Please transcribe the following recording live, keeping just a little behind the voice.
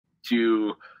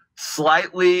to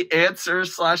slightly answer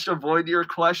 / avoid your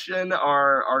question,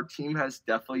 our team has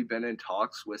definitely been in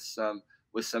talks with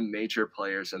some major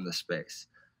players in the space.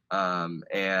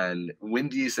 And when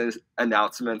these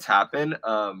announcements happen,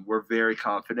 we're very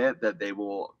confident that they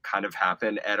will kind of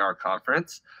happen at our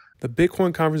conference. The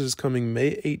Bitcoin conference is coming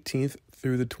May 18th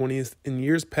through the 20th. In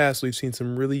years past, we've seen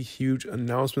some really huge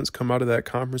announcements come out of that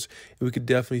conference, and we could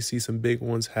definitely see some big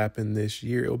ones happen this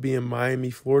year. It'll be in Miami,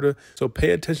 Florida, so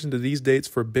pay attention to these dates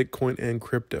for Bitcoin and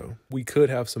crypto. We could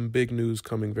have some big news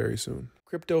coming very soon.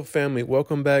 Crypto family,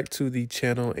 welcome back to the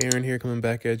channel. Aaron here, coming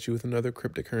back at you with another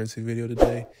cryptocurrency video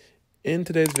today. In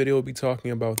today's video, we'll be talking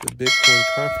about the Bitcoin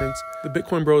conference. The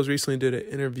Bitcoin Bros recently did an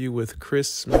interview with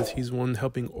Chris Smith. He's one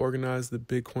helping organize the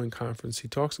Bitcoin conference. He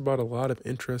talks about a lot of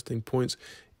interesting points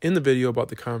in the video about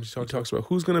the conference. He talks about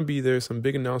who's going to be there, some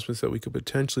big announcements that we could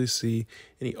potentially see.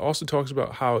 And he also talks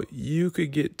about how you could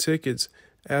get tickets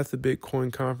at the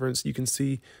Bitcoin conference. You can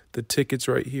see the tickets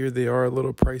right here. They are a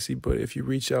little pricey, but if you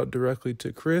reach out directly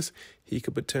to Chris, he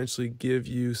could potentially give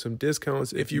you some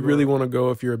discounts if you really want to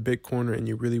go, if you're a Bitcoiner and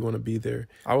you really want to be there.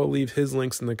 I will leave his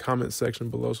links in the comment section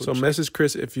below. So message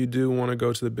Chris if you do want to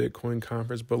go to the Bitcoin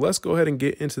conference. But let's go ahead and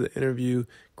get into the interview.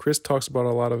 Chris talks about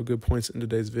a lot of good points in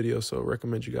today's video, so I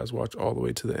recommend you guys watch all the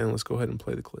way to the end. Let's go ahead and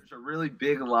play the clip. It's a really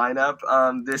big lineup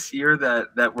this year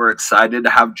that we're excited to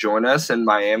have join us in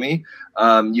Miami.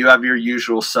 You have your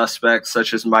usual suspects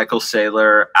such as Michael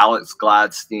Saylor, Alex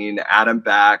Gladstein, Adam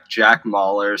Back, Jack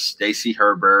Mahler, Stacey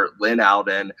Herbert, Lynn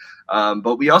Alden.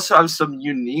 But we also have some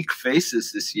unique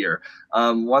faces this year.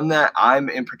 One that I'm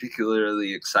in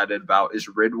particularly excited about is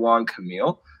Ridwan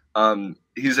Kamil.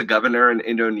 He's a governor in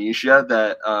Indonesia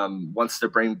that wants to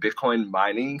bring Bitcoin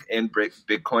mining and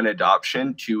Bitcoin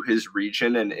adoption to his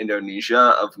region in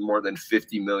Indonesia of more than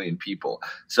 50 million people.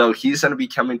 So he's going to be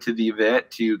coming to the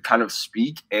event to kind of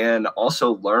speak and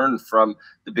also learn from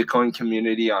the Bitcoin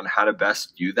community on how to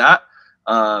best do that.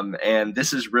 And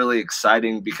this is really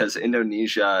exciting because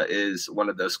Indonesia is one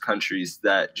of those countries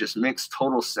that just makes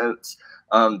total sense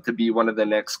to be one of the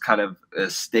next kind of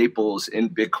staples in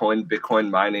Bitcoin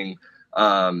mining,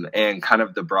 and kind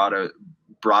of the broader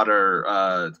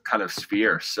kind of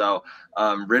sphere. So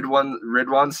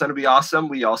Ridwan's going to be awesome.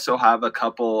 We also have a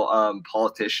couple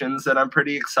politicians that I'm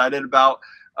pretty excited about.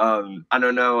 I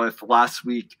don't know if last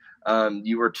week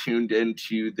you were tuned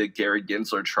into the Gary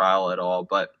Gensler trial at all,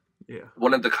 but yeah,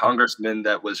 one of the congressmen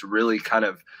that was really kind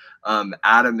of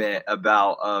adamant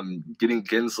about getting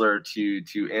Gensler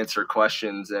to answer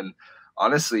questions, and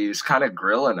honestly, he was kind of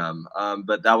grilling him.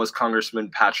 But that was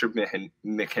Congressman Patrick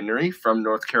McHenry from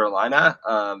North Carolina.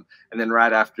 And then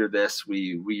right after this,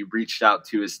 we reached out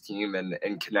to his team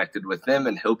and connected with them,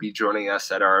 and he'll be joining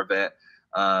us at our event.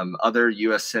 Other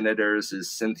U.S. senators is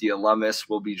Cynthia Lummis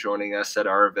will be joining us at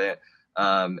our event,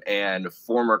 and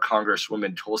former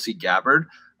Congresswoman Tulsi Gabbard.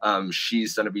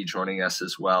 She's going to be joining us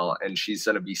as well, and she's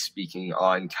going to be speaking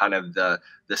on kind of the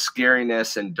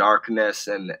scariness and darkness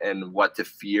and what to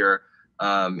fear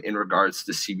in regards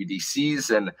to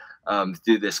CBDCs. And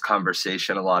through this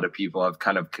conversation, a lot of people have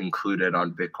kind of concluded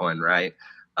on Bitcoin, right?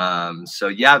 So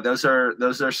yeah, those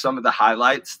are some of the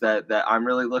highlights that I'm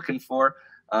really looking for.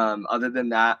 Other than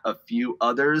that, a few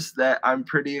others that I'm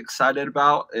pretty excited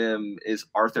about is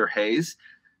Arthur Hayes.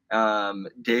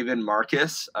 David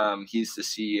Marcus, he's the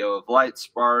CEO of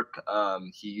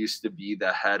LightSpark. He used to be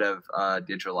the head of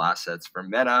digital assets for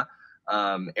Meta.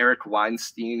 Eric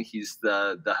Weinstein, he's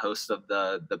the host of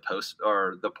the Post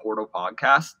or the Portal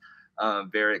podcast.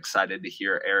 Very excited to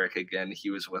hear Eric again.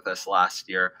 He was with us last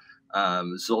year.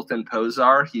 Zoltan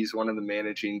Pozar, he's one of the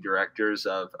managing directors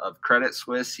of Credit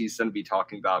Suisse. He's going to be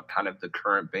talking about kind of the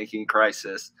current banking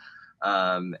crisis.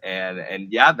 And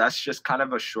yeah, that's just kind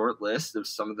of a short list of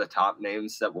some of the top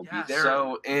names that will be there.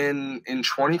 So in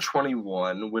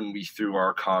 2021, when we threw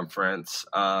our conference,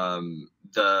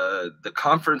 the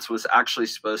conference was actually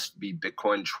supposed to be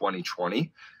Bitcoin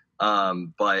 2020.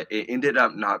 But it ended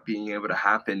up not being able to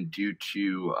happen due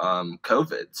to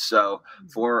COVID. So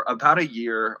for about a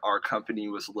year, our company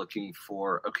was looking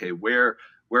for, okay, where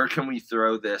can we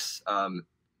throw this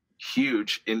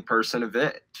huge in-person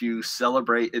event to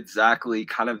celebrate exactly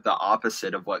kind of the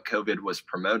opposite of what COVID was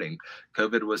promoting.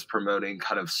 COVID was promoting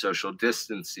kind of social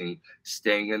distancing,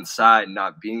 staying inside,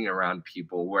 not being around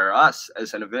people, where us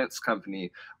as an events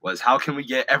company was, how can we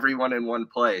get everyone in one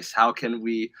place? How can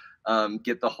we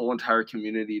get the whole entire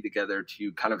community together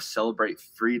to kind of celebrate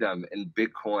freedom and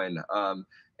Bitcoin,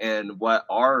 and what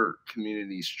our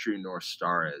community's true North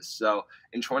Star is. So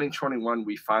in 2021,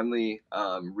 we finally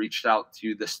reached out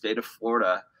to the state of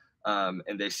Florida,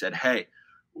 and they said, hey,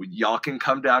 y'all can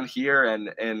come down here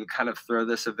and kind of throw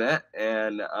this event.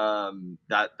 And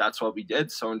that's what we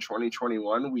did. So in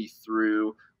 2021, we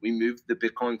moved the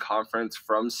Bitcoin conference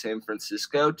from San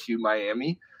Francisco to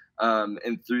Miami,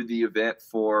 and threw the event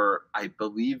for, I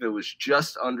believe it was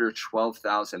just under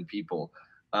 12,000 people.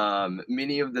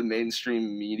 Many of the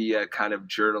mainstream media kind of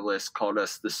journalists called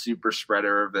us the super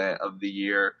spreader event of the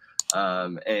year.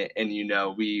 And you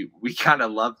know, we kind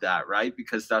of love that, right?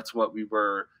 Because that's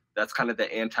kind of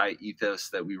the anti-ethos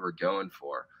that we were going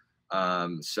for.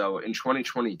 So in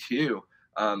 2022,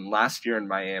 last year in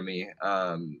Miami,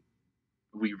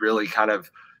 we really kind of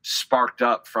sparked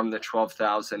up from the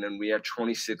 12,000, and we had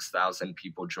 26,000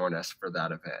 people join us for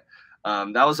that event.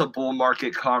 That was a bull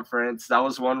market conference. That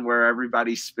was one where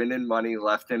everybody's spending money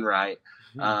left and right.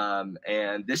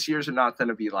 And this year's not going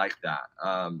to be like that.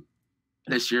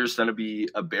 This year's going to be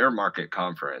a bear market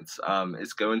conference.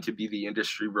 It's going to be the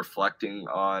industry reflecting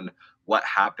on what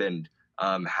happened,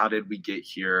 how did we get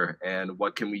here, and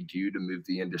what can we do to move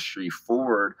the industry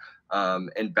forward,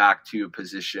 and back to a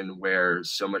position where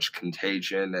so much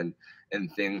contagion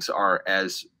and things are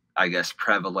as, I guess,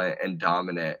 prevalent and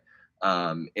dominant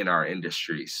in our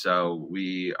industry. So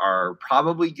we are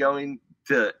probably going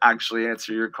to actually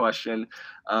answer your question,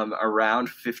 around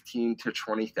 15 to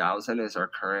 20,000 is our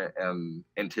current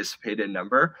anticipated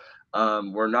number.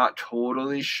 We're not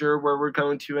totally sure where we're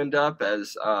going to end up,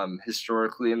 as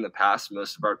historically in the past,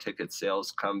 most of our ticket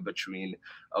sales come between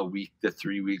a week to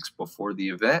 3 weeks before the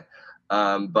event.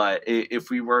 But if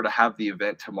we were to have the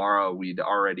event tomorrow, we'd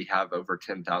already have over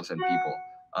 10,000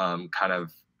 people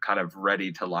kind of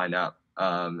ready to line up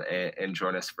and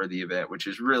join us for the event, which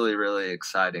is really, really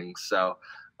exciting. So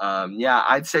yeah,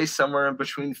 I'd say somewhere in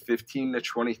between 15 to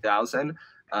 20,000.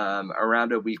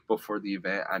 Around a week before the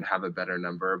event, I'd have a better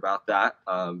number about that.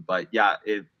 But yeah,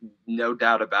 it no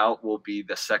doubt about will be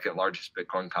the second largest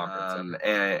Bitcoin conference.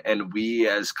 And we,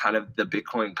 as kind of the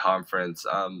Bitcoin conference,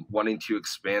 wanting to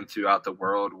expand throughout the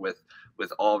world with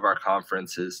all of our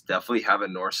conferences, definitely have a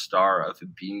North Star of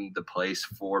being the place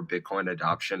for Bitcoin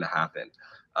adoption to happen.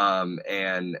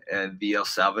 And the El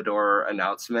Salvador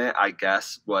announcement, I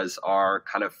guess, was our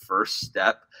kind of first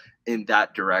step in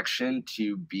that direction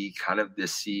to be kind of the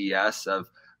CES of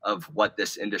what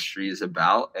this industry is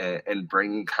about, and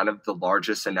bringing kind of the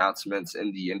largest announcements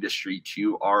in the industry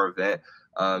to our event,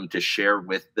 to share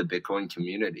with the Bitcoin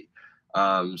community.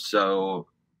 So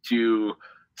to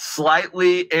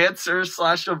slightly answer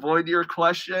 / avoid your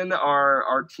question,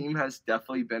 our team has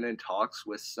definitely been in talks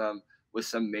with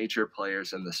some major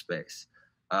players in the space.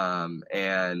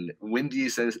 And when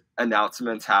these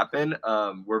announcements happen,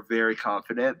 we're very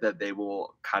confident that they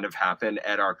will kind of happen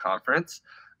at our conference.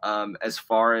 As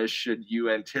far as should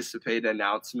you anticipate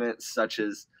announcements such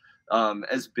as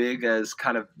big as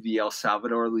kind of the El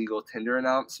Salvador legal tender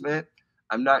announcement,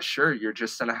 I'm not sure. You're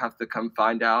just going to have to come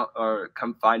find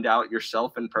out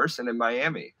yourself in person in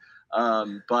Miami.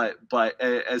 But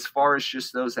as far as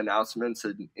just those announcements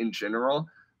in general,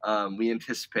 we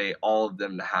anticipate all of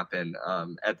them to happen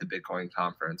at the Bitcoin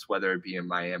conference, whether it be in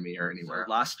Miami or anywhere.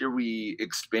 So last year, we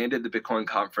expanded the Bitcoin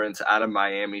conference out of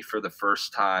Miami for the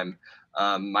first time.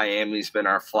 Miami's been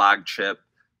our flagship,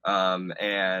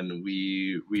 and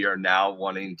we are now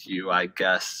wanting to, I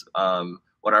guess,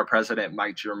 what our president,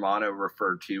 Mike Germano,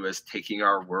 referred to as taking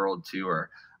our world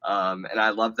tour. And I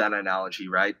love that analogy,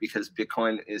 right? Because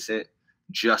Bitcoin isn't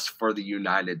just for the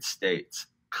United States.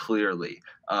 Clearly,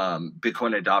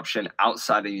 Bitcoin adoption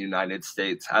outside of the United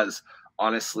States has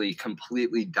honestly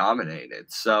completely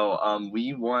dominated. So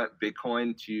we want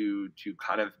Bitcoin to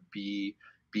kind of be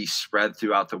spread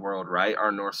throughout the world, right?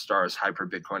 Our North Star is hyper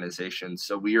Bitcoinization.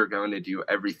 So we are going to do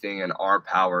everything in our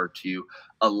power to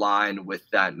align with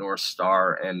that North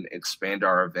Star and expand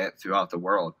our event throughout the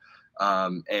world.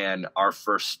 And our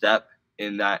first step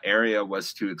in that area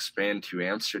was to expand to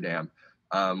Amsterdam.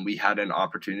 We had an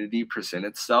opportunity present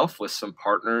itself with some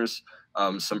partners,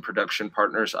 some production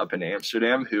partners up in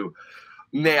Amsterdam who,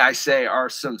 may I say, are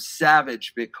some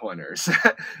savage Bitcoiners.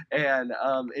 And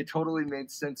it totally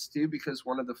made sense too, because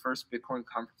one of the first Bitcoin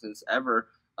conferences ever,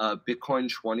 Bitcoin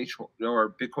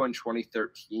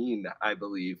 2013, I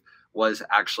believe, was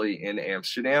actually in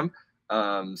Amsterdam.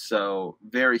 So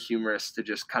very humorous to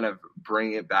just kind of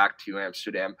bring it back to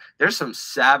Amsterdam. There's some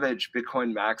savage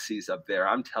Bitcoin maxis up there,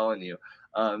 I'm telling you.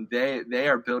 They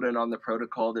are building on the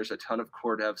protocol. There's a ton of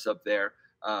core devs up there.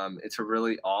 It's a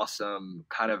really awesome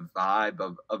kind of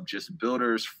vibe of just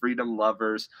builders, freedom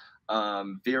lovers,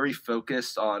 very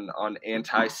focused on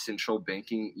anti-central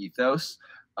banking ethos,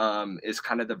 is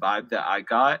kind of the vibe that I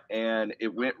got, and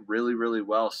it went really, really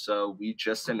well. So we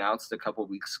just announced a couple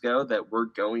weeks ago that we're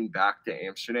going back to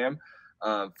Amsterdam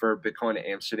for Bitcoin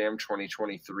Amsterdam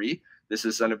 2023. This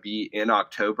is going to be in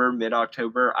October,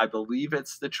 mid-October. I believe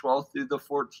it's the 12th through the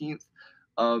 14th,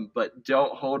 but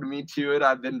don't hold me to it.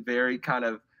 I've been very kind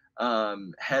of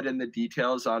head in the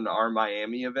details on our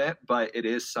Miami event, but it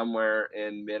is somewhere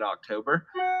in mid-October.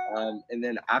 And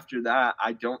then after that,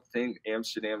 I don't think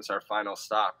Amsterdam's our final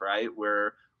stop, right?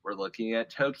 We're looking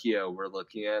at Tokyo. We're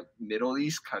looking at Middle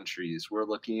East countries. We're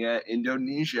looking at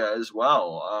Indonesia as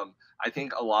well. I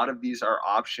think a lot of these are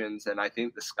options, and I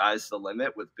think the sky's the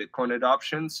limit with Bitcoin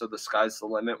adoption. So the sky's the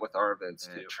limit with our events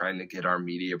too. Trying to get our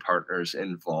media partners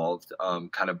involved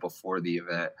kind of before the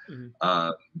event,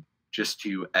 just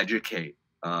to educate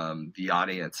the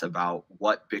audience about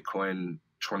what Bitcoin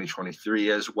 2023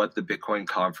 is, what the Bitcoin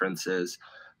conference is.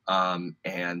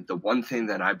 And the one thing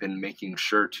that I've been making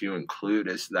sure to include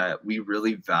is that we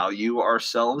really value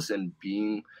ourselves in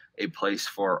being a place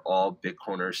for all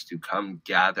Bitcoiners to come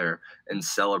gather and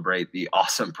celebrate the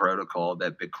awesome protocol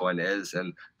that Bitcoin is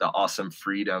and the awesome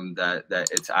freedom that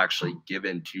it's actually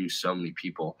given to so many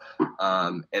people.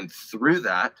 And through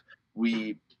that,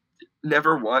 we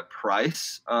never want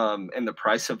price and the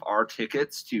price of our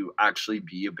tickets to actually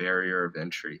be a barrier of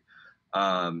entry.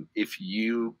 If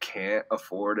you can't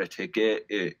afford a ticket,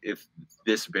 if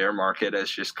this bear market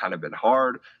has just kind of been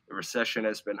hard, the recession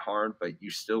has been hard, but you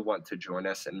still want to join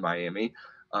us in Miami,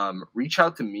 reach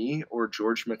out to me or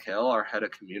George McHale, our head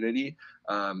of community,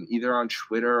 either on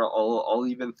Twitter. I'll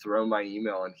even throw my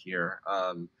email in here.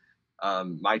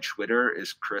 My Twitter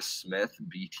is Chris Smith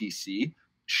BTC.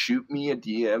 Shoot me a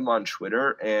DM on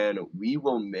Twitter and we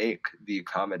will make the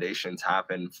accommodations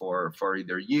happen for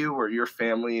either you or your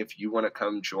family if you want to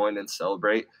come join and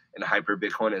celebrate in hyper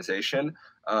Bitcoinization.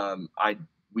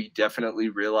 We definitely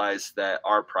realize that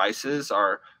our prices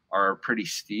are pretty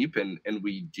steep, and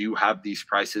we do have these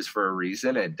prices for a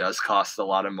reason. It does cost a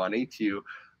lot of money to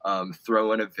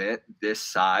throw an event this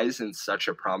size in such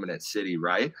a prominent city,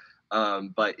 right?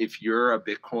 But if you're a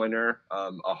Bitcoiner,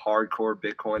 a hardcore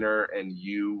Bitcoiner, and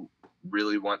you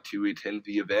really want to attend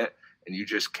the event and you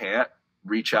just can't,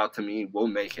 reach out to me. We'll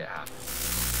make it happen.